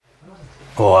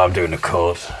Oh, I'm doing a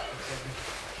coat.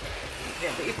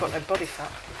 Yeah, but you've got no body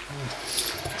fat.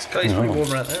 It's pretty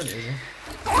warm out there, isn't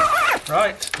it?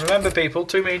 Right, remember people,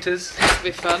 2 metres. It'll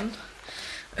be fun.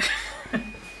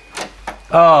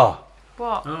 Oh,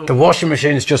 What? the washing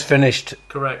machine's just finished.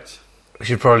 Correct. We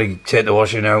should probably take the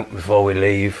washing out before we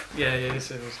leave. Yeah,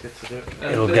 so it was good to do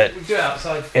it. It'll we get- do it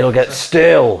outside. It'll get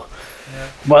stale. Yeah.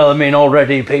 Well, I mean,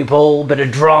 already, people, bit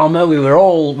of drama. We were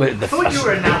all with the. I thought you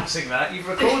were announcing that. You've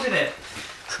recorded it.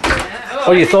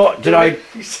 Oh, you thought? Did I?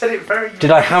 You said it very.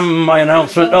 Did I ham my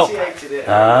announcement up? Enunciated it.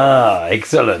 Ah,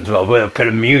 excellent. Well, we'll put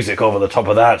a music over the top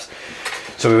of that.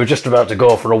 So we were just about to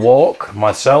go for a walk.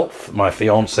 Myself, my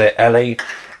fiancée Ellie,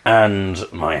 and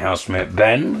my housemate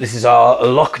Ben. This is our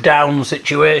lockdown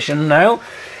situation now.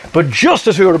 But just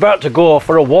as we were about to go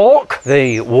for a walk,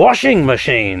 the washing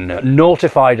machine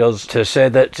notified us to say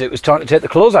that it was time to take the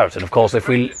clothes out. And of course, if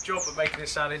we Good job of making it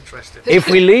sound interesting.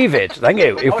 leave it, thank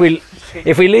you.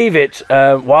 If we leave it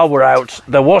while we're out,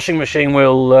 the washing machine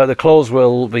will, the clothes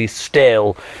will be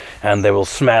stale, and they will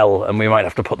smell, and we might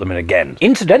have to put them in again.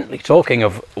 Incidentally, talking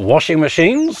of washing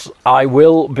machines, I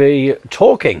will be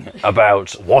talking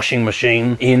about washing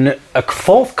machine in a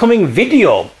forthcoming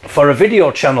video for a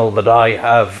video channel that I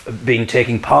have been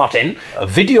taking part in. A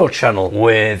video channel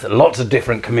with lots of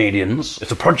different comedians.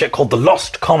 It's a project called The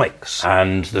Lost Comics,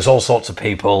 and there's all sorts of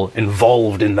people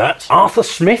involved in that. Arthur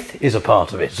Smith is a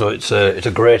part of it, so it's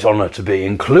a great honour to be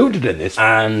included in this.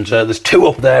 And there's 2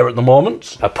 up there at the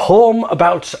moment. A poem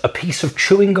about a piece of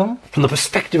chewing gum, from the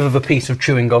perspective of a piece of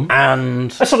chewing gum,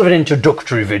 and a sort of an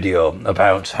introductory video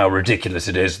about how ridiculous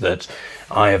it is that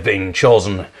I have been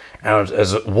chosen out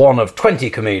as one of 20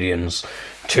 comedians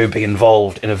to be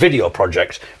involved in a video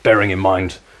project, bearing in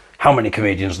mind how many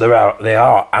comedians there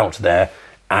are out there,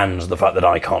 and the fact that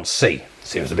I can't see.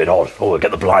 Seems a bit odd. Oh, we'll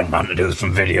get the blind man to do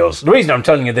some videos. The reason I'm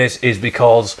telling you this is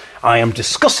because I am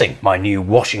discussing my new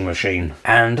washing machine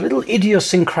and a little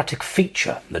idiosyncratic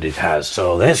feature that it has.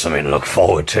 So there's something to look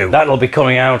forward to. That'll be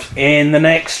coming out in the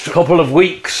next couple of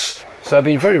weeks. So I've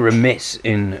been very remiss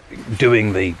in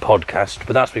doing the podcast,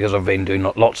 but that's because I've been doing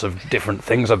lots of different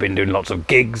things. I've been doing lots of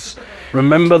gigs.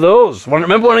 Remember those?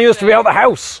 Remember when I used to be out the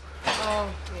house? Oh,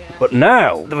 yeah. But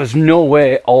now, there was no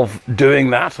way of doing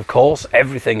that, of course.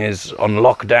 Everything is on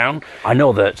lockdown. I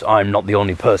know that I'm not the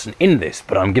only person in this,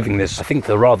 but I'm giving this, I think,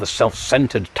 the rather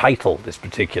self-centered title, this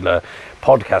particular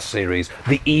podcast series,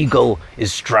 The Eagle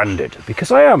is Stranded.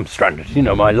 Because I am stranded. You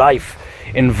know, my life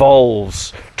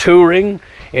involves touring.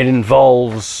 It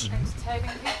involves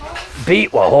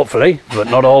well, hopefully, but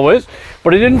not always.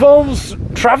 But it involves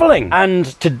travelling. And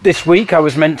this week I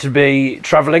was meant to be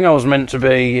travelling. I was meant to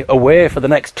be away for the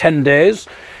next 10 days.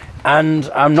 And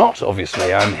I'm not,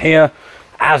 obviously. I'm here,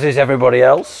 as is everybody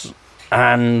else.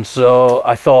 And so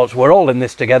I thought, we're all in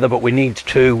this together, but we need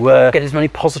to get as many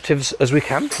positives as we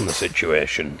can from the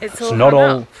situation. It's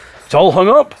all hung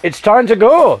up. It's time to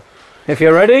go. If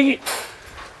you're ready...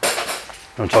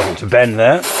 I'm talking to Ben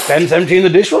there. Ben's emptying the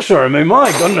dishwasher. I mean,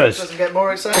 my goodness. Doesn't get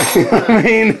more exciting. I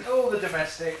mean... All the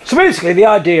domestic. So basically, the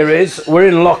idea is we're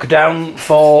in lockdown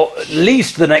for at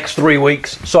least the next 3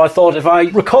 weeks. So I thought if I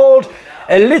record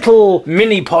a little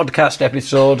mini podcast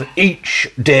episode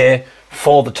each day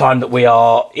for the time that we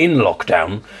are in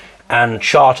lockdown and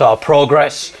chart our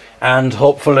progress and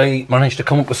hopefully manage to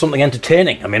come up with something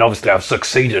entertaining. I mean, obviously, I've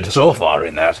succeeded so far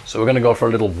in that. So we're going to go for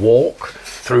a little walk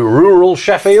through rural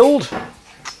Sheffield.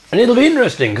 And it'll be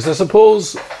interesting, because I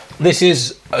suppose this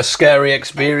is a scary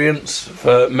experience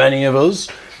for many of us.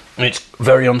 It's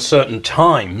very uncertain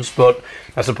times, but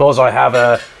I suppose I have,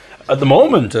 at the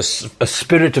moment, a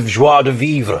spirit of joie de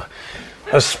vivre.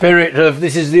 A spirit of,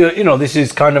 this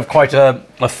is kind of quite a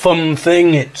fun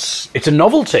thing. It's a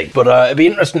novelty, but it'd be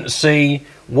interesting to see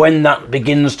when that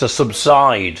begins to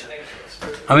subside.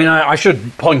 I mean, I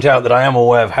should point out that I am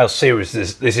aware of how serious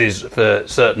this is for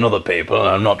certain other people, and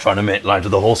I'm not trying to make light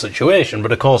of the whole situation,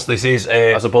 but of course this is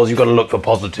I suppose you've got to look for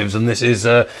positives, and this is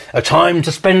a time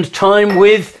to spend time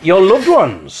with your loved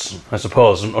ones, I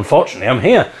suppose. Unfortunately, I'm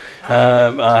here.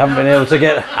 I haven't been able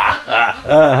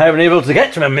to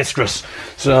get to my mistress,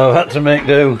 so I've had to make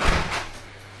do.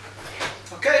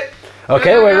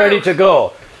 Okay, we're ready to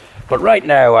go. But right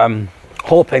now, I'm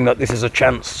hoping that this is a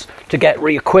chance to get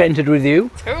reacquainted with you.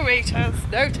 2 meters,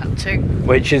 no touching.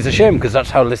 Which is a shame, because that's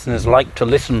how listeners like to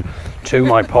listen to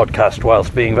my podcast,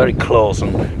 whilst being very close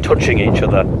and touching each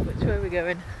other. Which way are we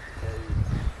going?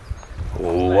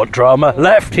 Oh, what drama?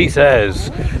 Left, he says.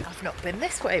 I've not been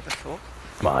this way before.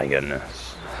 My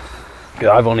goodness.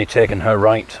 I've only taken her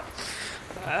right.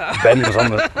 Ben's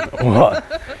on the... What?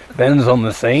 Ben's on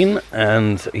the scene,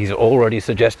 and he's already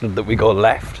suggested that we go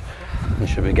left. We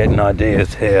should be getting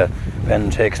ideas here Ben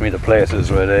takes me to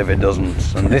places where David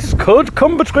doesn't, and this could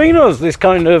come between us, this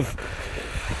kind of...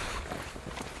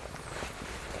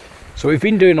 So we've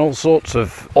been doing all sorts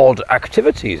of odd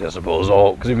activities, I suppose,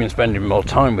 or because we've been spending more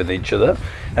time with each other.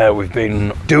 We've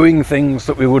been doing things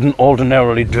that we wouldn't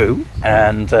ordinarily do,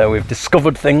 and we've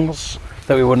discovered things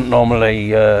that we wouldn't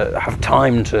normally have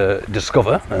time to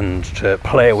discover and to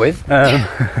play with.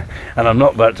 And I'm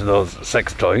not back to those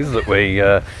sex toys that we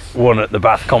won at the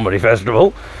Bath Comedy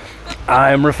Festival.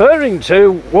 I'm referring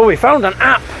to, well, we found an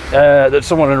app that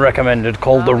someone had recommended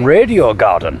called the Radio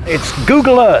Garden. It's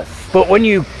Google Earth, but when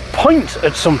you point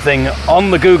at something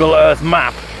on the Google Earth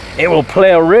map, it will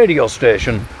play a radio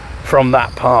station from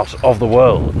that part of the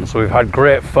world. And so we've had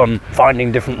great fun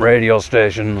finding different radio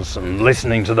stations and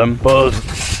listening to them. But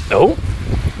oh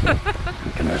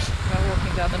goodness, We're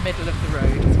walking down the middle of the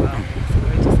road as well, so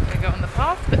we're just going to go on the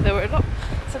path. But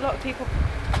there's a lot of people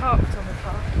parked on the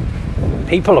path.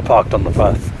 People are parked on the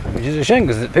path, which is a shame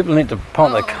because people need to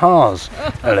park their cars,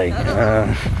 Ellie.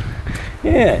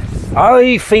 Yeah,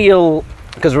 I feel,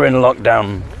 because we're in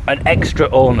lockdown, an extra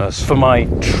onus for my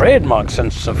trademark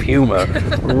sense of humour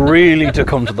really to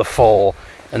come to the fore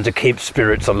and to keep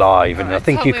spirits alive. And I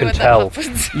think you can tell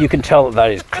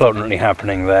that is currently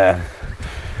happening there.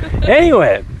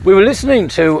 Anyway, we were listening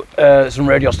to some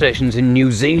radio stations in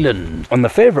New Zealand, and the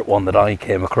favourite one that I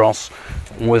came across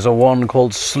was a one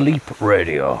called Sleep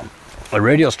Radio. A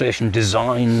radio station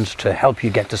designed to help you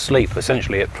get to sleep.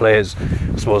 Essentially it plays,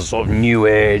 I suppose, sort of new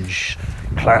age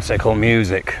classical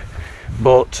music.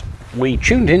 But we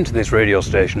tuned into this radio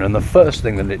station, and the first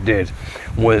thing that it did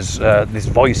was this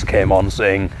voice came on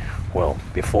saying, well,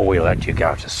 before we let you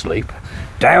go to sleep,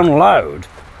 download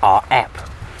our app.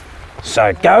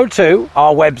 So go to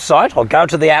our website, or go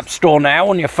to the App Store now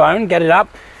on your phone, get it up,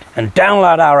 and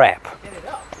download our app. Get it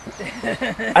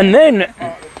up. And then...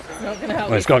 It's not going to help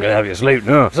Well, it's not going to help you sleep,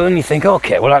 no. So then you think,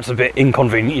 okay, well, that's a bit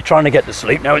inconvenient. You're trying to get to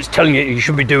sleep. Now it's telling you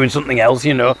should be doing something else,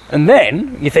 you know. And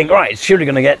then you think, right, it's surely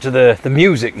going to get to the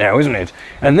music now, isn't it?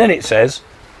 And then it says,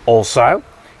 also,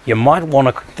 you might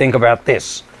want to think about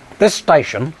this. This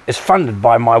station is funded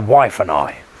by my wife and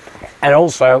I. And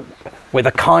also, with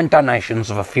the kind donations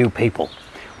of a few people.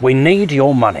 We need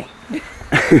your money.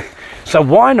 So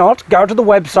why not go to the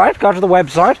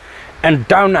website and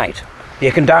donate.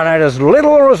 You can donate as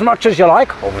little or as much as you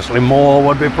like. Obviously more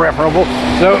would be preferable.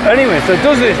 So anyway, so it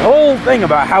does this whole thing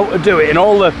about how to do it in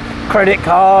all the credit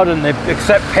card, and they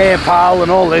accept PayPal and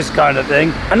all this kind of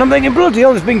thing. And I'm thinking, bloody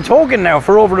hell, it's been talking now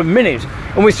for over a minute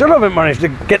and we still haven't managed to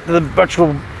get to the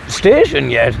actual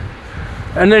station yet.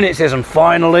 And then it says, and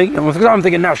finally, and I'm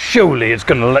thinking, now surely it's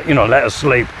going to let us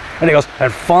sleep. And it goes,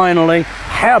 and finally,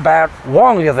 how about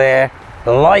while you're there,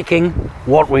 liking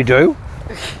what we do,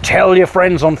 tell your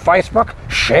friends on Facebook,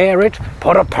 share it,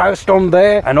 put a post on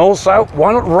there, and also,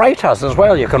 why not rate us as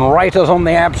well? You can rate us on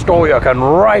the App Store, you can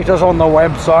rate us on the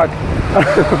website.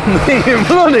 I'm thinking,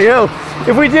 bloody hell,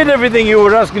 if we did everything you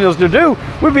were asking us to do,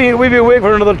 we'd be awake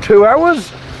for another 2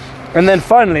 hours. And then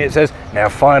finally it says, now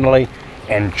finally,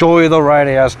 enjoy the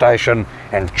radio station,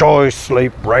 enjoy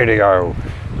Sleep Radio.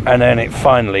 And then it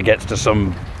finally gets to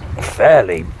some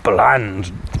fairly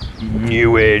bland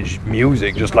new age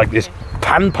music, just like this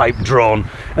panpipe drone,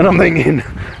 and I'm thinking,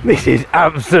 this is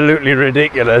absolutely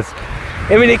ridiculous.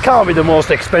 I mean, it can't be the most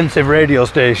expensive radio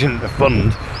station to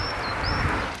fund.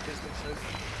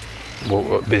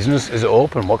 What business is it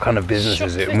open? What kind of business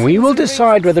is it? And we will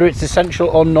decide whether it's essential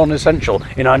or non-essential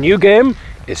in our new game,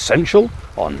 essential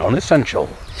or non-essential.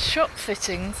 Shop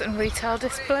fittings and retail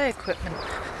display equipment.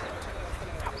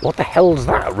 What the hell's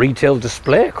that? Retail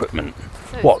display equipment?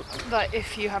 So What? Like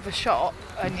if you have a shop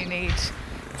and you need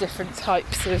different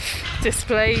types of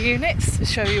display units to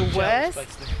show your wares.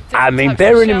 I mean,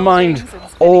 bearing in mind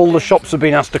all the shops have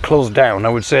been asked to close down, I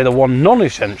would say the one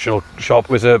non-essential shop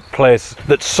was a place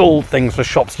that sold things for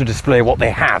shops to display what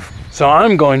they have. So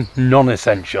I'm going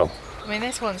non-essential. I mean,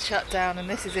 this one's shut down, and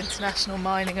this is international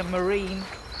mining and marine.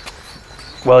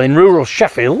 Well, in rural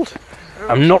Sheffield,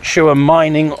 I'm not sure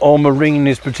mining or marine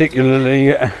is particularly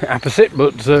apposite,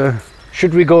 but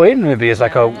should we go in maybe as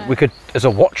as a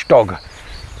watchdog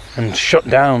and shut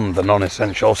down the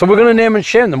non-essential? So we're going to name and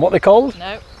shame them. What they called?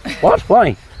 No. What?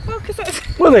 Why? Well, because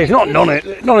that's... Well, it's not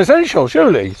non-essential,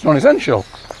 surely. It's non-essential.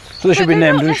 So they should be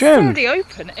named and shamed. It's not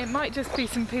necessarily open. It might just be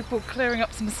some people clearing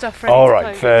up some stuff. All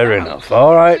right, fair enough.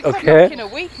 All right, okay. In a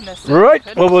week and Right,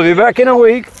 well, we'll be back in a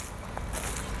week.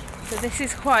 So this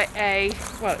is quite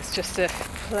it's just a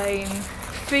plain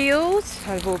field.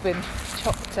 They've all been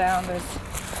chopped down. There's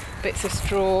bits of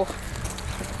straw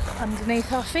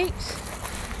underneath our feet.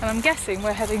 And I'm guessing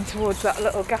we're heading towards that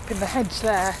little gap in the hedge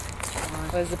there.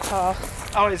 There's a path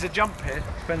Oh, it's a jump here.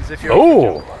 Depends if you're.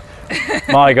 Oh,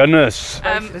 my goodness.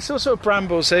 It's all sort of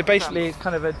brambles, so basically it's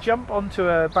kind of a jump onto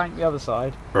a bank the other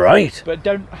side, Right. but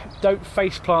don't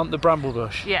face plant the bramble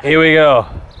bush. Yeah. Here we go.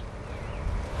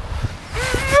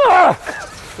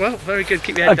 Well, very good.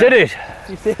 Keep your I head down. did it.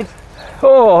 You did.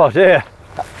 Oh dear.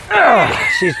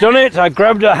 She's done it. I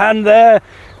grabbed her hand there.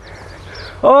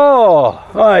 Oh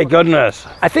my goodness.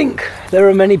 I think there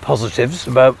are many positives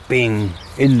about being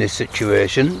in this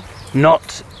situation.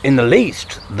 Not in the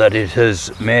least that it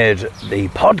has made the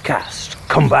podcast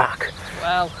come back.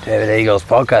 Well, David Eagle's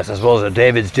podcast, I suppose, that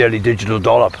David's Daily Digital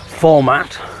Dollop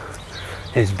format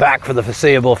is back for the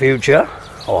foreseeable future,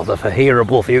 or the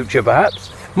foreseeable future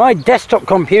perhaps. My desktop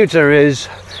computer is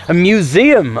a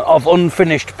museum of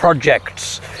unfinished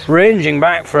projects, ranging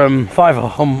back from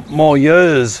 5 or more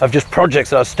years of just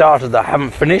projects that I've started that I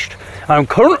haven't finished. I'm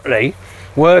currently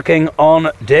working on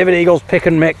David Eagle's Pick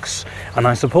and Mix, and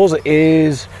I suppose it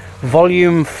is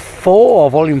volume 4 or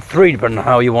volume 3, depending on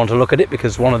how you want to look at it,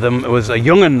 because one of them was a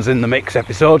Young'uns in the Mix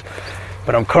episode.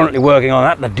 But I'm currently working on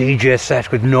that, the DJ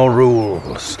set with no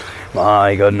rules.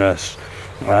 My goodness.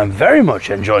 I'm very much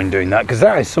enjoying doing that, because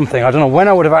that is something, I don't know when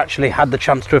I would have actually had the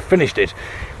chance to have finished it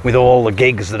with all the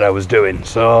gigs that I was doing.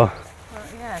 So well,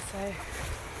 yeah, so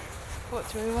what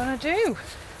do we want to do?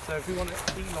 So if we want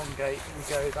to elongate,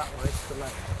 we go that way to the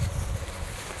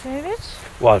left. David,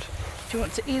 what? do you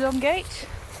want to elongate?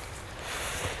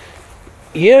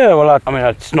 Yeah, well, I mean,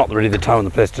 it's not really the time and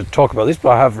the place to talk about this,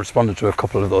 but I have responded to a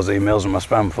couple of those emails in my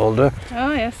spam folder.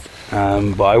 Oh, yes.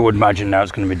 But I would imagine now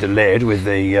it's going to be delayed with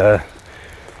the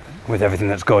with everything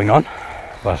that's going on.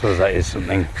 But I suppose that is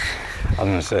something. I'm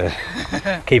going to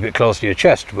say keep it close to your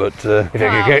chest. But if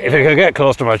it could get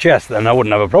close to my chest, then I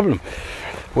wouldn't have a problem.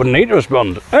 Wouldn't need to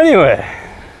respond. Anyway.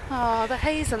 Oh, the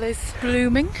hazel is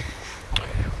blooming.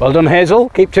 Well done, Hazel.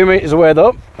 Keep 2 metres away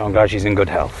though. I'm glad she's in good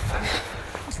health.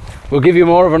 We'll give you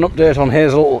more of an update on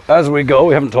Hazel as we go.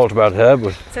 We haven't talked about her,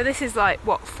 but So this is like,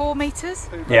 what, 4 metres?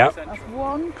 yeah. That's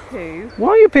 1, 2, Why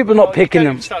are you people not picking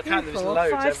them? Start counting, there's 4,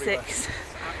 loads 5, everywhere. 6,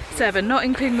 7, not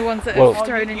including the ones that Well- are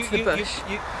thrown into the bush.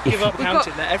 You give up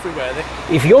counting, they're everywhere.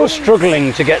 If you're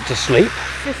struggling to get to sleep,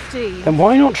 15. then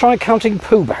why not try counting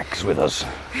poo bags with us?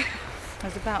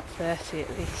 There's about 30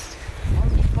 at least. Why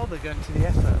would you bother going to the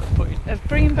effort of putting, Of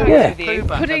bringing bags Yeah. with you, Poo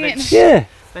bag, putting and it in... Yeah.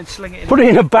 then sling it in? Put it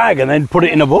in a bag and then put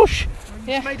it in a bush.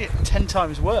 Yeah. It's made it 10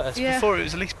 times worse. Yeah. Before it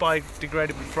was at least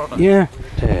biodegradable product. Yeah.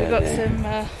 We've got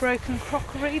some broken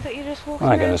crockery that you just walked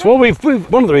My goodness. Well, we've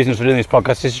one of the reasons for doing this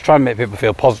podcast is to try and make people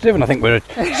feel positive, and I think we're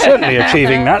certainly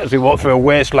achieving that as we walk through a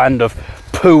wasteland of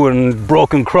poo and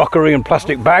broken crockery and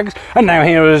plastic bags. And now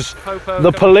here is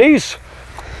the police.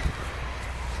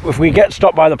 If we get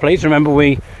stopped by the police, remember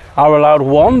we are allowed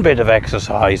 1 bit of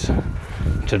exercise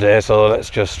today, so let's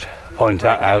just point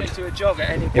that out. To a jog at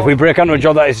any If we break onto a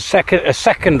job, that is a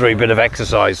secondary bit of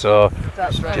exercise, so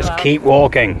That's right. just keep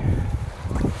walking.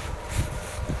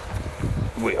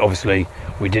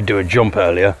 We did do a jump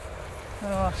earlier.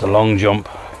 It's a long jump.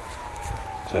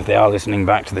 So if they are listening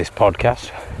back to this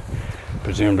podcast,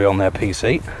 presumably on their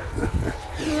PC.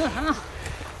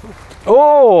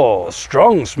 Oh,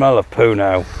 strong smell of poo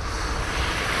now.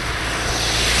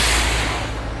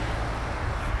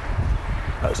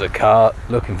 That's a car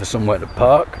looking for somewhere to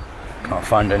park. Can't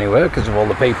find anywhere because of all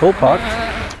the people parked.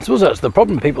 I suppose that's the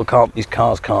problem. These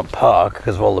cars can't park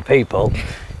because of all the people.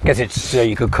 I guess it's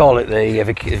you could call it if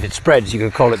it spreads, you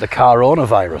could call it the car owner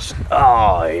virus.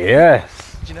 Oh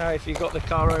yes. Do you know if you got the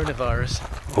car owner virus,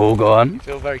 Oh, go on. you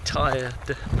feel very tired?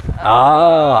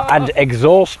 And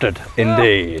exhausted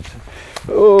indeed.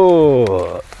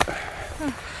 Oh.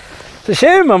 It's a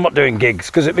shame I'm not doing gigs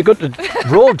because it'd be good to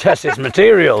road test this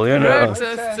material, you know.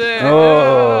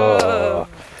 Oh.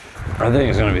 I think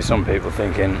there's going to be some people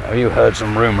thinking, have you heard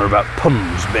some rumour about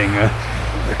puns being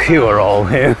a cure-all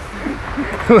here?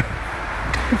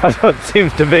 That don't seem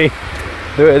to be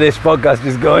the way this podcast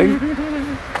is going.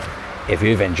 If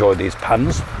you've enjoyed these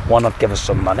puns, why not give us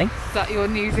some money? Is that your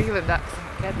New Zealand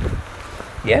accent again?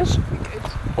 Yes?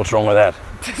 What's wrong with that?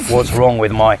 What's wrong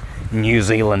with my New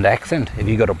Zealand accent? Have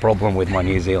you got a problem with my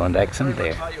New Zealand accent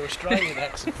there? Like your Australian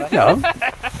accent, mate. No.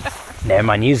 No,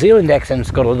 my New Zealand accent's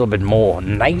got a little bit more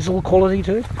nasal quality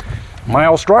to it. My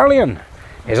Australian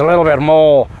is a little bit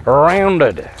more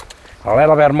rounded, a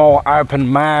little bit more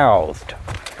open-mouthed.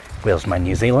 Whilst my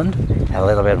New Zealand, a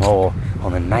little bit more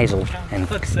on the nasal and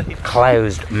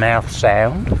closed mouth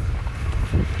sound.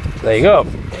 There you go.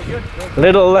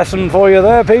 Little lesson for you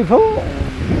there, people.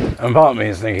 And part of me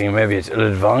is thinking maybe it's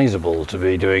ill-advisable to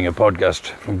be doing a podcast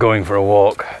from going for a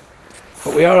walk.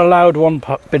 But we are allowed 1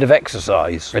 bit of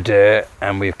exercise a day,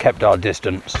 and we've kept our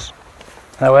distance.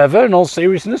 However, in all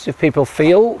seriousness, if people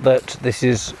feel that this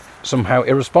is somehow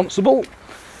irresponsible,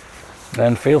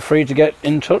 then feel free to get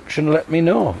in touch and let me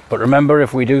know. But remember,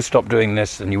 if we do stop doing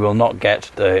this, then you will not get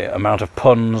the amount of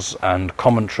puns and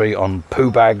commentary on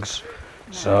poo bags.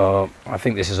 So I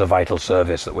think this is a vital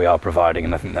service that we are providing,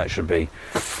 and I think that should be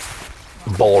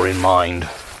bore in mind.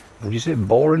 Would you say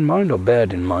bore in mind or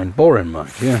bared in mind? Bore in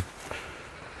mind, yeah.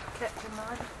 Kept in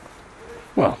mind.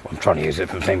 Well, I'm trying to use it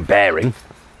for the same bearing.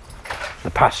 The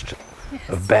past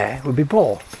of bear would be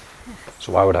bore.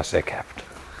 So why would I say kept?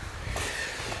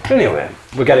 Anyway,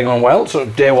 we're getting on well, so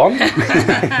day one.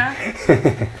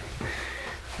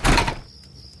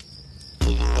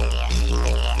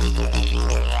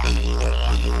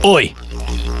 Oi!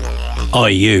 Oi,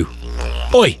 you.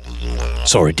 Oi!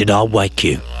 Sorry, did I wake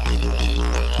you?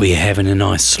 Were you having a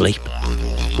nice sleep?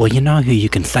 Well, you know who you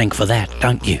can thank for that,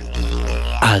 don't you?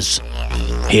 Us,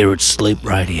 here at Sleep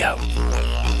Radio.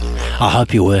 I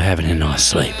hope you were having a nice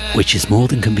sleep, which is more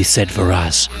than can be said for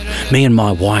us. Me and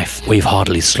my wife, we've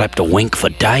hardly slept a wink for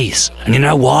days. And you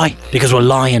know why? Because we're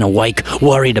lying awake,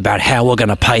 worried about how we're going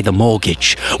to pay the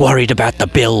mortgage, worried about the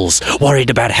bills, worried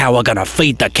about how we're going to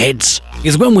feed the kids.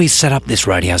 Because when we set up this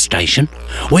radio station,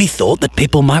 we thought that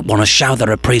people might want to show their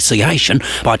appreciation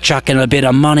by chucking a bit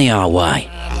of money our way.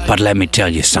 But let me tell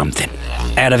you something.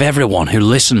 Out of everyone who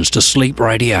listens to Sleep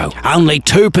Radio, only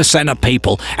 2% of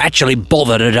people actually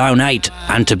bother to donate.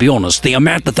 And to be honest, the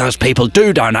amount that those people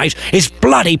do donate is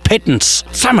bloody pittance.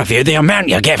 Some of you, the amount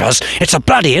you give us, it's a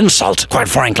bloody insult. Quite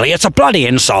frankly, it's a bloody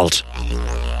insult.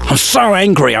 I'm so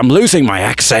angry I'm losing my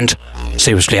accent.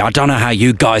 Seriously, I don't know how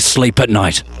you guys sleep at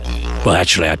night. Well,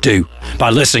 actually, I do, by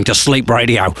listening to Sleep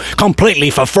Radio, completely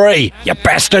for free, you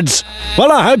bastards.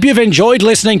 Well, I hope you've enjoyed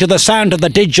listening to the sound of the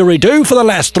didgeridoo for the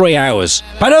last 3 hours.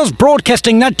 But us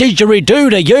broadcasting that didgeridoo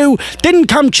to you didn't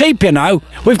come cheap, you know.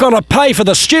 We've got to pay for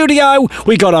the studio,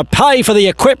 we got to pay for the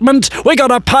equipment, we got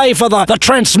to pay for the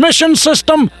transmission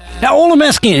system. Now, all I'm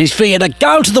asking is for you to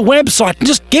go to the website and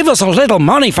just give us a little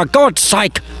money, for God's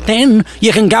sake. Then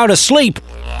you can go to sleep.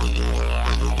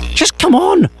 Just come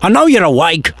on, I know you're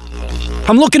awake.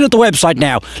 I'm looking at the website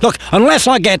now. Look, unless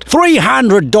I get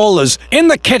 $300 in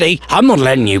the kitty, I'm not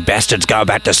letting you bastards go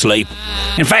back to sleep.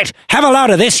 In fact, have a load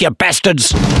of this, you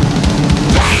bastards.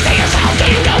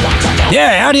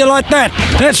 Yeah, how do you like that?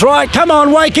 That's right, come on,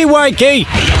 wakey wakey.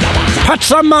 Put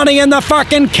some money in the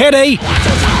fucking kitty.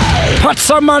 Put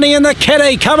some money in the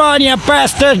kitty, come on, you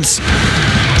bastards.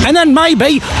 And then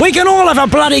maybe we can all have a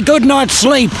bloody good night's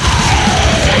sleep.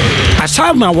 I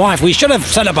told my wife we should have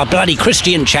set up a bloody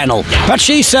Christian channel, but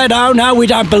she said, oh no, we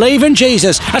don't believe in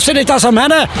Jesus. I said, it doesn't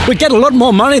matter, we get a lot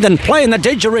more money than playing the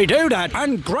didgeridoo, that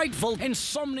ungrateful,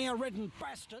 insomnia-ridden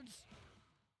bastards.